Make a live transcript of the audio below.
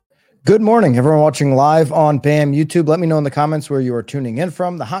Good morning, everyone watching live on BAM YouTube. Let me know in the comments where you are tuning in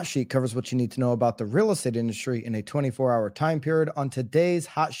from. The Hot Sheet covers what you need to know about the real estate industry in a 24-hour time period. On today's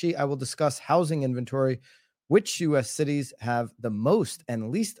Hot Sheet, I will discuss housing inventory, which U.S. cities have the most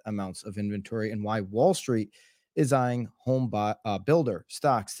and least amounts of inventory, and why Wall Street is eyeing home builder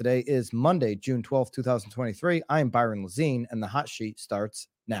stocks. Today is Monday, June 12th, 2023. I am Byron Lazine, and the Hot Sheet starts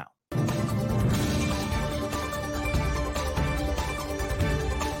now.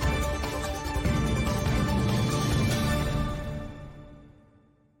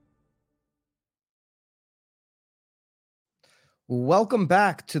 Welcome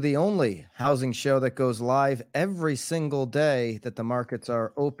back to the only housing show that goes live every single day that the markets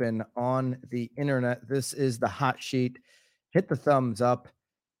are open on the internet. This is the Hot Sheet. Hit the thumbs up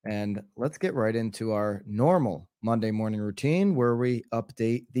and let's get right into our normal Monday morning routine where we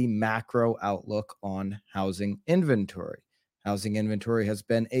update the macro outlook on housing inventory. Housing inventory has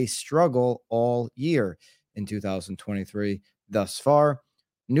been a struggle all year in 2023 thus far.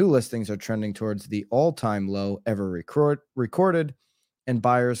 New listings are trending towards the all-time low ever recorded, and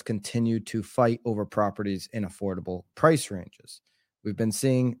buyers continue to fight over properties in affordable price ranges. We've been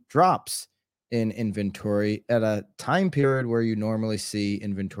seeing drops in inventory at a time period where you normally see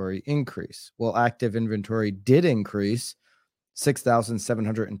inventory increase. Well, active inventory did increase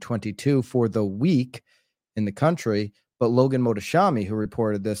 6,722 for the week in the country, but Logan Mohtashami, who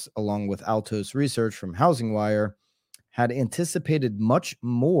reported this along with Altos Research from Housing Wire, had anticipated much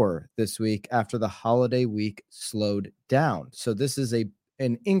more this week after the holiday week slowed down. So this is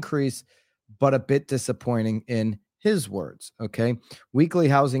an increase, but a bit disappointing in his words, okay? Weekly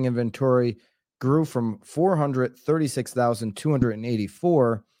housing inventory grew from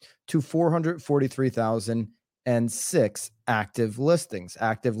 436,284 to 443,006 active listings.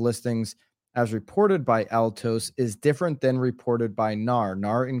 Active listings, as reported by Altos, is different than reported by NAR.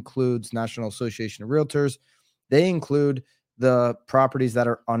 NAR includes National Association of Realtors. They include the properties that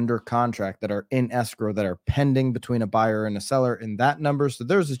are under contract, that are in escrow, that are pending between a buyer and a seller in that number. So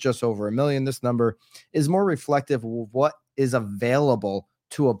theirs is just over 1 million. This number is more reflective of what is available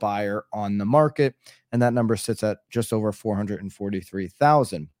to a buyer on the market. And that number sits at just over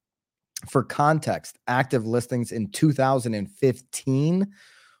 443,000. For context, active listings in 2015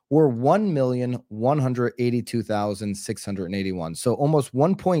 were 1,182,681. So almost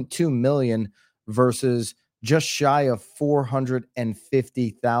 1.2 million versus just shy of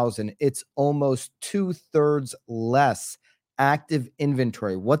 450,000. It's almost 2/3 less active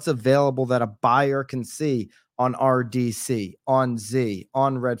inventory. What's available that a buyer can see on RDC, on Z,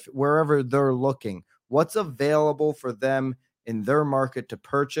 on Redfin, wherever they're looking? What's available for them in their market to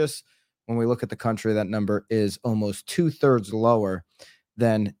purchase? When we look at the country, that number is almost 2/3 lower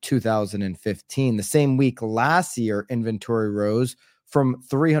than 2015. The same week last year, inventory rose from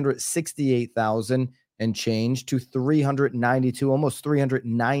 368,000 and change to 392, almost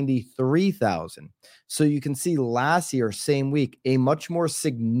 393,000. So you can see last year, same week, a much more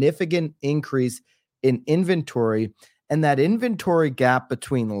significant increase in inventory. And that inventory gap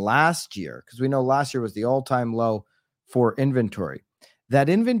between last year, because we know last year was the all-time low for inventory, that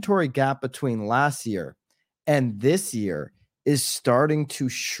inventory gap between last year and this year is starting to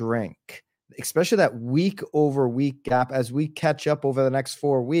shrink, especially that week over week gap. As we catch up over the next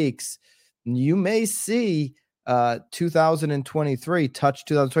 4 weeks, you may see 2023 touch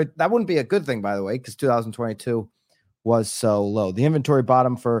 2020. That wouldn't be a good thing, by the way, because 2022 was so low. The inventory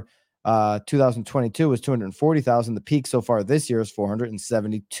bottom for 2022 was 240,000. The peak so far this year is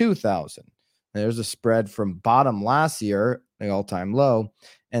 472,000. There's a spread from bottom last year, the all-time low,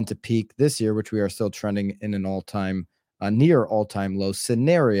 and to peak this year, which we are still trending in an all-time, near all-time low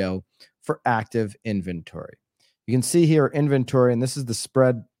scenario for active inventory. You can see here inventory, and this is the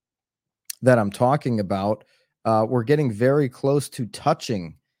spread that I'm talking about. We're getting very close to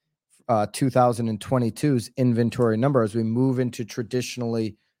touching 2022's inventory number as we move into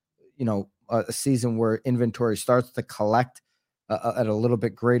traditionally, a season where inventory starts to collect at a little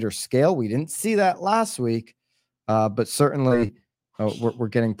bit greater scale. We didn't see that last week, but certainly we're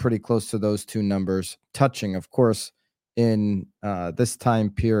getting pretty close to those two numbers touching. Of course, in this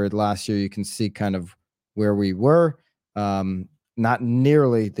time period last year, you can see kind of where we were. Not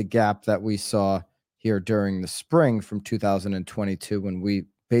nearly the gap that we saw here during the spring from 2022, when we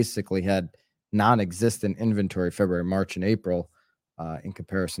basically had non-existent inventory February, March, and April in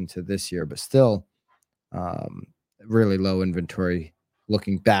comparison to this year, but still really low inventory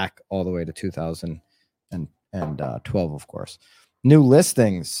looking back all the way to 2012, of course. New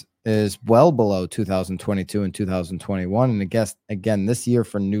listings is well below 2022 and 2021. And I guess, again, this year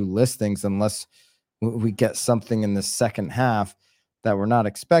for new listings, unless we get something in the second half, that we're not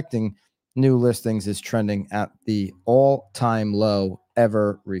expecting, new listings is trending at the all-time low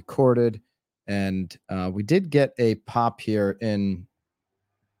ever recorded. And we did get a pop here in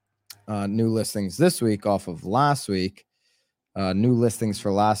new listings this week off of last week. New listings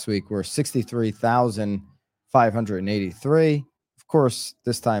for last week were 63,583. Of course,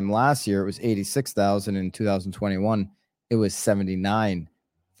 this time last year it was 86,000. In 2021, it was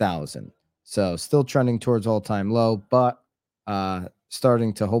 79,000. So still trending towards all-time low, but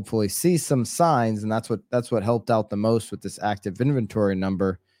starting to hopefully see some signs, and that's what helped out the most with this active inventory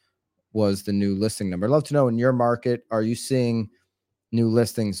number was the new listing number. I'd love to know, in your market, are you seeing new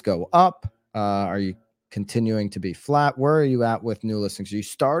listings go up? Are you continuing to be flat? Where are you at with new listings? Are you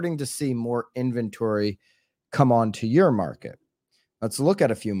starting to see more inventory come onto your market? Let's look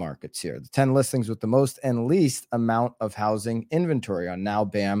at a few markets here. The 10 listings with the most and least amount of housing inventory on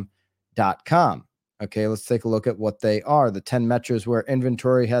nowbam.com. Okay, let's take a look at what they are. The 10 metros where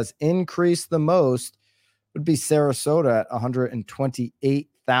inventory has increased the most would be Sarasota at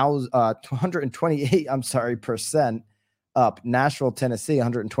 128% up. Nashville, Tennessee,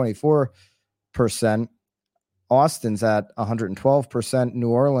 124%. Austin's at 112%. New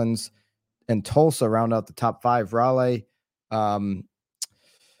Orleans and Tulsa round out the top 5. Raleigh,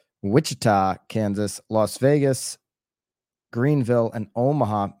 Wichita, Kansas, Las Vegas, Greenville, and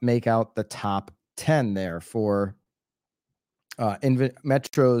Omaha make out the top 10 there for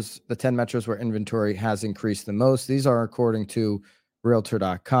metros, the 10 metros where inventory has increased the most. These are according to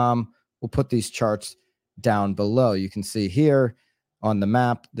Realtor.com. We'll put these charts down below. You can see here on the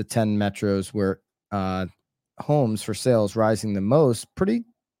map the 10 metros where homes for sales rising the most. Pretty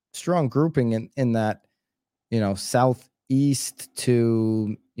strong grouping in that, southeast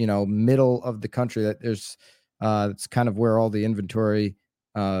to middle of the country. That there's it's kind of where all the inventory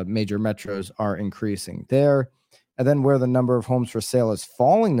major metros are increasing there. And then where the number of homes for sale is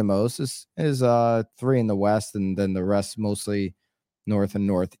falling the most is 3 in the west, and then the rest mostly north and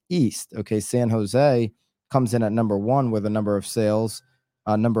northeast. Okay, San Jose comes in at number 1 with a number of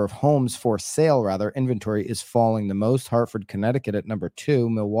homes for sale, inventory is falling the most. Hartford, Connecticut at number 2,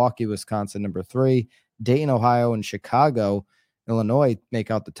 Milwaukee, Wisconsin, number 3, Dayton, Ohio, and Chicago, Illinois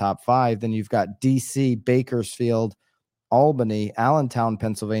make out the top 5. Then you've got DC, Bakersfield, Albany, Allentown,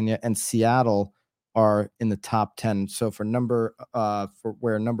 Pennsylvania, and Seattle are in the top 10. So for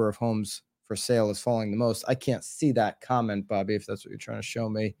where number of homes for sale is falling the most, I can't see that comment, Bobby, if that's what you're trying to show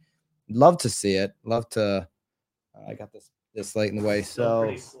me. Love to see it. Love to. I got this late in the way,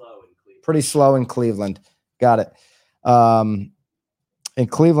 so pretty slow in Cleveland. Got it. And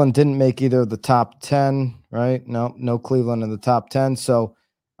Cleveland didn't make either of the top 10, right? No Cleveland in the top 10. So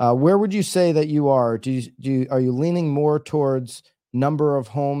where would you say that you are? Are you leaning more towards number of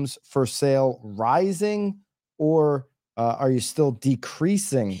homes for sale rising, or are you still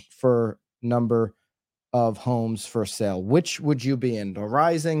decreasing for number of homes for sale? Which would you be in, the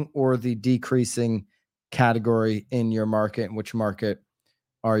rising or the decreasing category in your market? And which market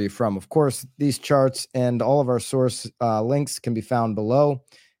are you from? Of course, these charts and all of our source links can be found below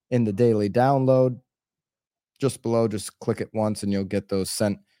in the daily download. Just below, just click it once and you'll get those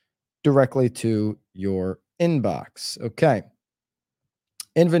sent directly to your inbox. Okay.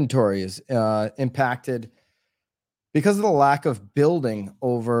 Inventory is impacted because of the lack of building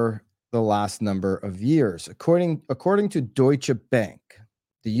over the last number of years. According to Deutsche Bank,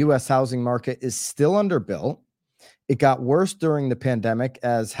 the U.S. housing market is still underbuilt. It got worse during the pandemic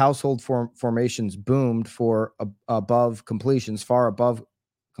as household formations boomed far above completions.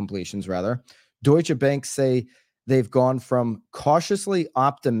 Deutsche Bank say they've gone from cautiously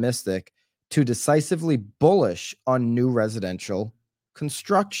optimistic to decisively bullish on new residential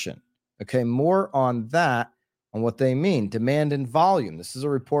construction. Okay, more on that, on what they mean. Demand and volume. This is a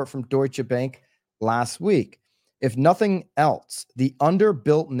report from Deutsche Bank last week. If nothing else, the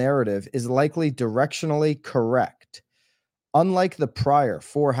underbuilt narrative is likely directionally correct. Unlike the prior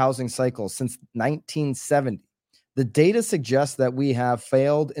 4 housing cycles since 1970, the data suggests that we have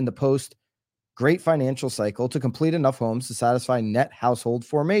failed in the post-Great Financial Cycle to complete enough homes to satisfy net household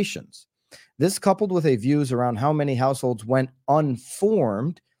formations. This, coupled with views around how many households went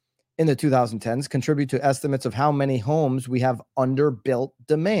unformed in the 2010s, contribute to estimates of how many homes we have underbuilt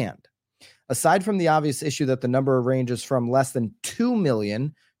demand. Aside from the obvious issue that the number ranges from less than 2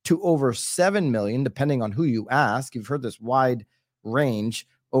 million to over 7 million, depending on who you ask, you've heard this wide range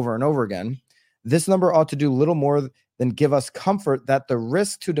over and over again, this number ought to do little more than give us comfort that the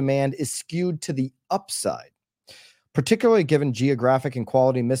risk to demand is skewed to the upside, particularly given geographic and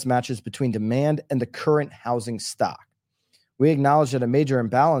quality mismatches between demand and the current housing stock. We acknowledge that a major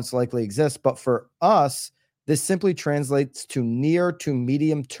imbalance likely exists, but for us, This simply translates to near to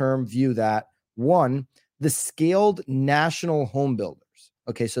medium term view that one, the scaled national home builders,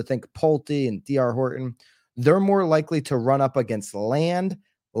 okay, so think Pulte and DR Horton, they're more likely to run up against land,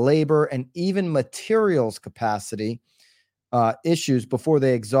 labor, and even materials capacity issues before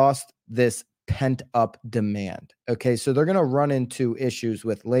they exhaust this pent up demand. Okay, so they're going to run into issues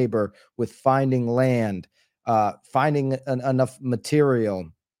with labor, with finding land, finding enough material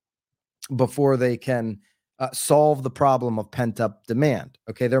before they can solve the problem of pent up demand.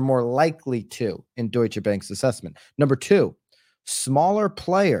 Okay, they're more likely to, in Deutsche Bank's assessment. Number two, smaller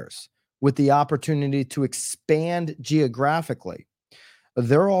players with the opportunity to expand geographically,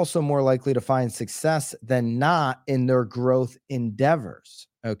 they're also more likely to find success than not in their growth endeavors,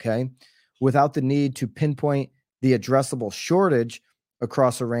 okay, without the need to pinpoint the addressable shortage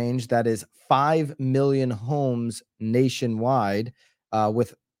across a range that is 5 million homes nationwide,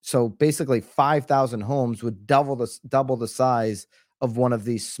 with so basically 5,000 homes would double the size of one of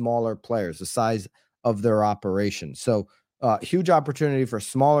these smaller players, the size of their operation. So huge opportunity for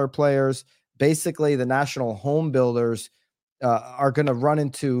smaller players. Basically, the national home builders are going to run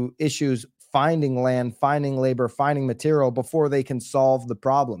into issues finding land, finding labor, finding material before they can solve the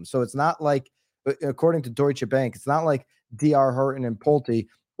problem. So it's not like, according to Deutsche Bank, it's not like DR Horton and Pulte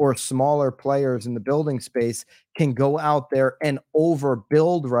or smaller players in the building space can go out there and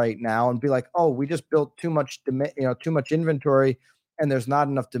overbuild right now and be like, oh, we just built too much too much inventory and there's not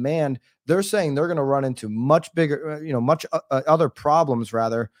enough demand. They're saying they're going to run into much bigger, much other problems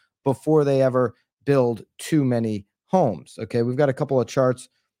rather before they ever build too many homes. Okay, we've got a couple of charts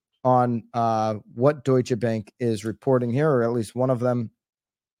on what Deutsche Bank is reporting here, or at least one of them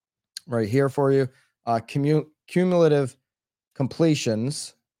right here for you. Cumulative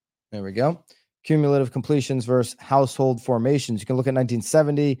completions. There we go. Cumulative completions versus household formations. You can look at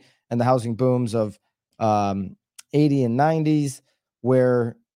 1970 and the housing booms of 80 and 90s,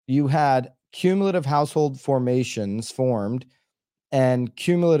 where you had cumulative household formations formed and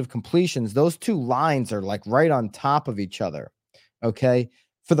cumulative completions. Those two lines are like right on top of each other. Okay.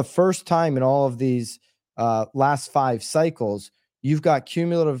 For the first time in all of these last 5 cycles, you've got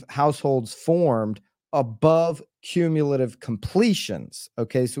cumulative households formed above cumulative completions.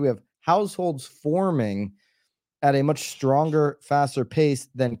 Okay. So we have households forming at a much stronger, faster pace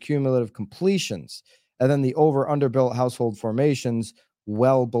than cumulative completions. And then the over underbuilt household formations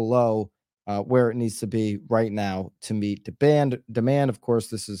well below where it needs to be right now to meet demand. Of course,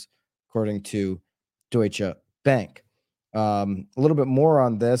 this is according to Deutsche Bank. A little bit more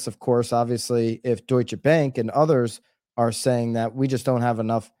on this, of course, obviously, if Deutsche Bank and others are saying that we just don't have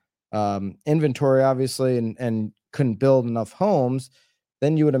enough inventory, obviously, and couldn't build enough homes,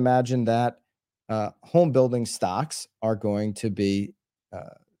 then you would imagine that home building stocks are going to be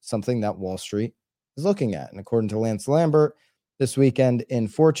something that Wall Street is looking at. And according to Lance Lambert, this weekend in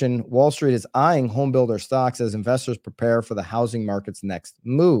Fortune, Wall Street is eyeing home builder stocks as investors prepare for the housing market's next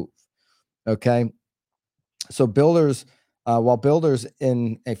move. Okay. So builders, while builders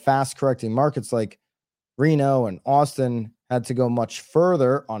in a fast correcting markets like Reno and Austin had to go much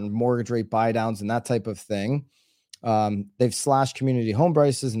further on mortgage rate buy downs and that type of thing, they've slashed community home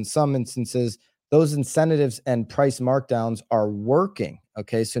prices in some instances. Those incentives and price markdowns are working.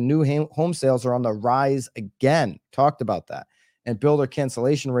 Okay. So new home sales are on the rise again. Talked about that. And builder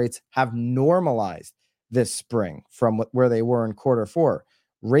cancellation rates have normalized this spring from where they were in Q4.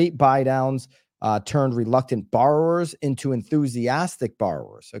 Rate buy downs turned reluctant borrowers into enthusiastic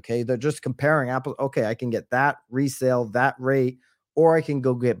borrowers. Okay. They're just comparing apples. Okay. I can get that resale, that rate, or I can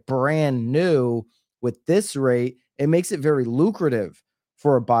go get brand new with this rate. It makes it very lucrative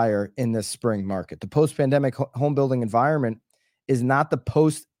for a buyer in this spring market. The post-pandemic home building environment is not the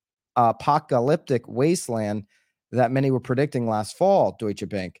post-apocalyptic wasteland that many were predicting last fall, Deutsche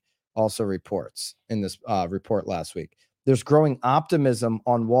Bank also reports in this report last week. There's growing optimism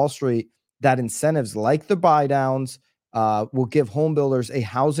on Wall Street that incentives like the buy downs will give home builders a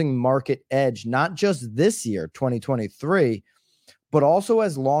housing market edge, not just this year, 2023, but also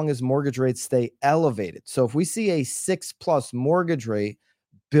as long as mortgage rates stay elevated. So if we see a 6+ mortgage rate,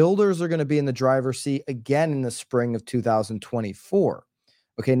 builders are going to be in the driver's seat again in the spring of 2024.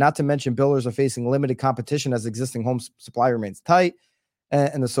 Okay, not to mention builders are facing limited competition as existing home supply remains tight,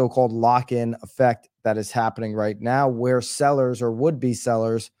 and the so-called lock-in effect that is happening right now, where sellers or would-be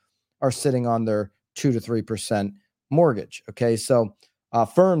sellers are sitting on their 2 to 3% mortgage. Okay, so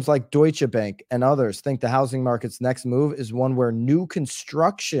firms like Deutsche Bank and others think the housing market's next move is one where new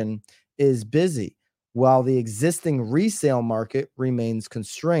construction is busy while the existing resale market remains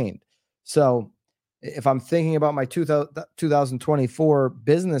constrained. So if I'm thinking about my 2024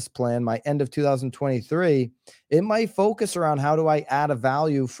 business plan, my end of 2023, it might focus around how do I add a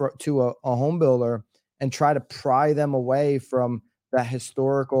value to a home builder and try to pry them away from that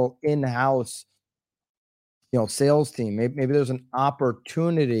historical in-house, sales team. Maybe there's an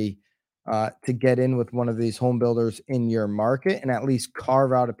opportunity to get in with one of these home builders in your market and at least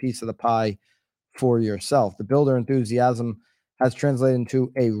carve out a piece of the pie for yourself. The builder enthusiasm has translated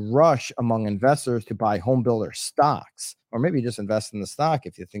into a rush among investors to buy home builder stocks, or maybe just invest in the stock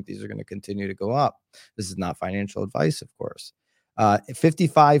if you think these are going to continue to go up. This is not financial advice, of course.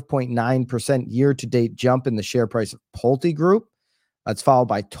 55.9% year-to-date jump in the share price of Pulte Group. That's followed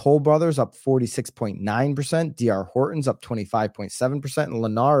by Toll Brothers up 46.9%, DR Horton's up 25.7%, and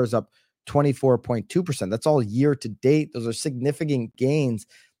Lennar is up 24.2%. That's all year to date. Those are significant gains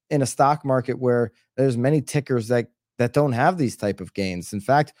in a stock market where there's many tickers that don't have these type of gains. In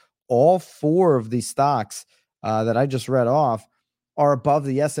fact, all four of these stocks that I just read off are above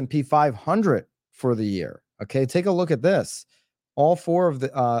the S&P 500 for the year. Okay, take a look at this. All four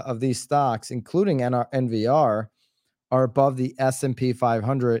of these stocks, including NVR, are above the S&P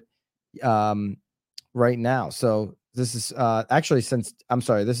 500 right now. So this is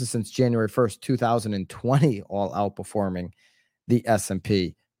this is since January 1st, 2020, all outperforming the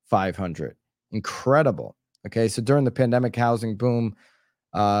S&P 500. Incredible. Okay, so during the pandemic housing boom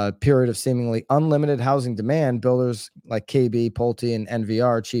period of seemingly unlimited housing demand, builders like KB, Pulte, and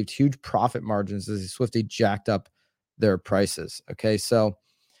NVR achieved huge profit margins as they swiftly jacked up their prices. Okay, so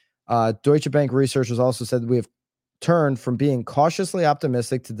Deutsche Bank researchers also said that we have turned from being cautiously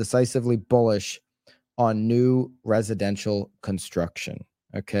optimistic to decisively bullish on new residential construction.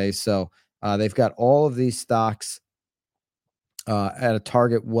 Okay, so they've got all of these stocks at a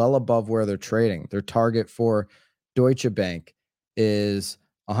target well above where they're trading. Their target for Deutsche Bank is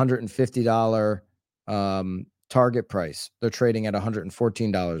 $150 target price. They're trading at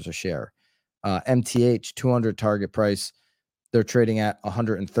 $114 a share. MTH 200 target price. They're trading at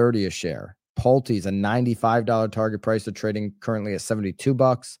 $130 a share. Pulte's a $95 target price. They're trading currently at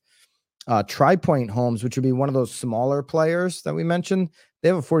 $72. TriPoint Homes, which would be one of those smaller players that we mentioned, they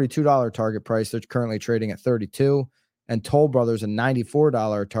have a $42 target price. They're currently trading at $32. And Toll Brothers, a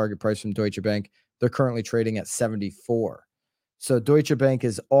 $94 target price from Deutsche Bank. They're currently trading at $74. So Deutsche Bank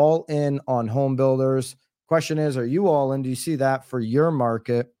is all in on home builders. Question is, are you all in? Do you see that for your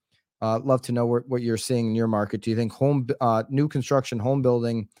market? Love to know what you're seeing in your market. Do you think new construction home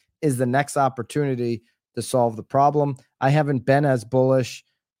building is the next opportunity to solve the problem? I haven't been as bullish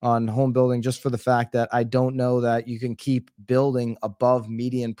on home building just for the fact that I don't know that you can keep building above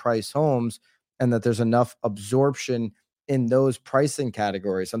median price homes and that there's enough absorption in those pricing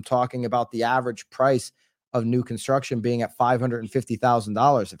categories. I'm talking about the average price of new construction being at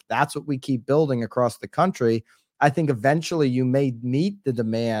 $550,000. If that's what we keep building across the country, I think eventually you may meet the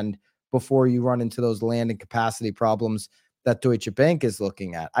demand before you run into those land and capacity problems that Deutsche Bank is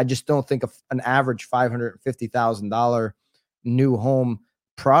looking at. I just don't think an average $550,000 new home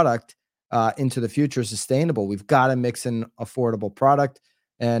product into the future is sustainable. We've got to mix in affordable product,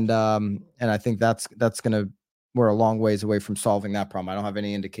 and I think we're a long ways away from solving that problem. I don't have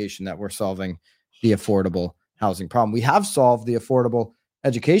any indication that we're solving the affordable housing problem. We have solved the affordable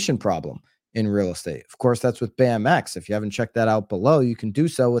education problem in real estate. Of course, that's with BAMX. If you haven't checked that out below, you can do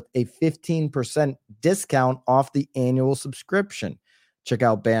so with a 15% discount off the annual subscription. Check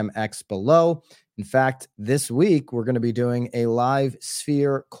out BAMX below. In fact, this week, we're going to be doing a live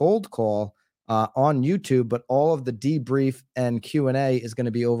Sphere cold call on YouTube, but all of the debrief and Q&A is going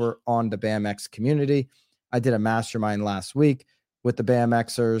to be over on the BAMX community. I did a mastermind last week with the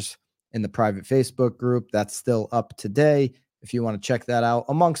BAMXers in the private Facebook group. That's still up today. If you want to check that out,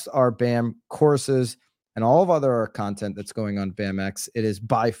 amongst our BAM courses and all of other content that's going on BAMX, it is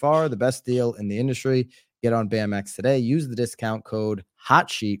by far the best deal in the industry. Get on BAMX today. Use the discount code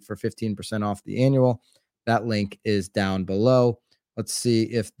HOTSHEET for 15% off the annual. That link is down below. Let's see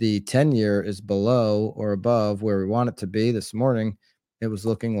if the 10-year is below or above where we want it to be. This morning, it was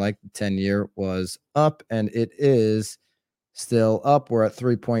looking like the 10-year was up, and it is still up. We're at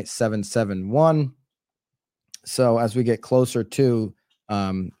 3.771. So as we get closer to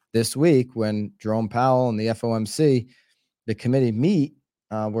this week, when Jerome Powell and the FOMC, the committee meet,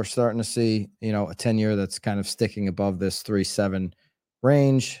 we're starting to see, a 10-year that's kind of sticking above this 3.7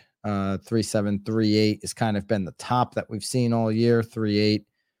 range. 3.7, 3.8 has kind of been the top that we've seen all year.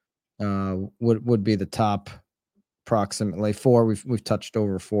 3.8 would be the top, approximately. 4, we've touched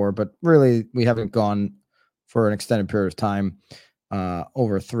over 4, but really we haven't gone for an extended period of time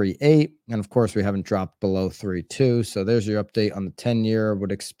over 3.8. And of course, we haven't dropped below 3.2. So there's your update on the 10-year.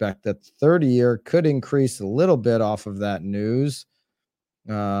 Would expect that the 30-year could increase a little bit off of that news.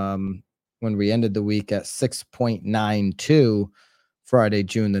 When we ended the week at 6.92, Friday,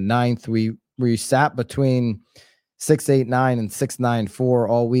 June the 9th, we sat between 6.89 and 6.94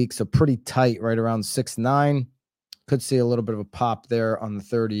 all week. So pretty tight, right around 6.9. Could see a little bit of a pop there on the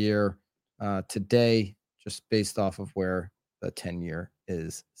 30-year today, just based off of where the 10-year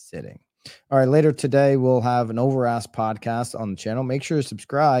is sitting. All right, later today, we'll have an Overask podcast on the channel. Make sure to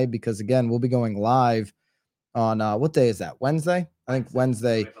subscribe because, again, we'll be going live on what day is that? Wednesday? I think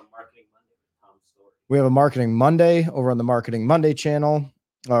Wednesday. We have a Marketing Monday over on the Marketing Monday channel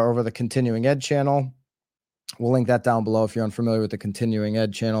or over the Continuing Ed channel. We'll link that down below if you're unfamiliar with the Continuing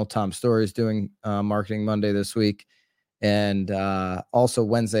Ed channel. Tom Story is doing Marketing Monday this week. And also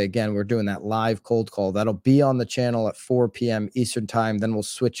Wednesday, again, we're doing that live cold call. That'll be on the channel at 4 p.m. Eastern time. Then we'll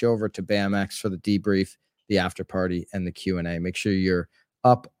switch over to BAMX for the debrief, the after party, and the Q&A. Make sure you're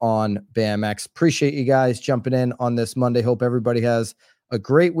up on BAMX. Appreciate you guys jumping in on this Monday. Hope everybody has a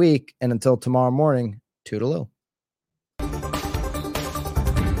great week. And until tomorrow morning, toodaloo.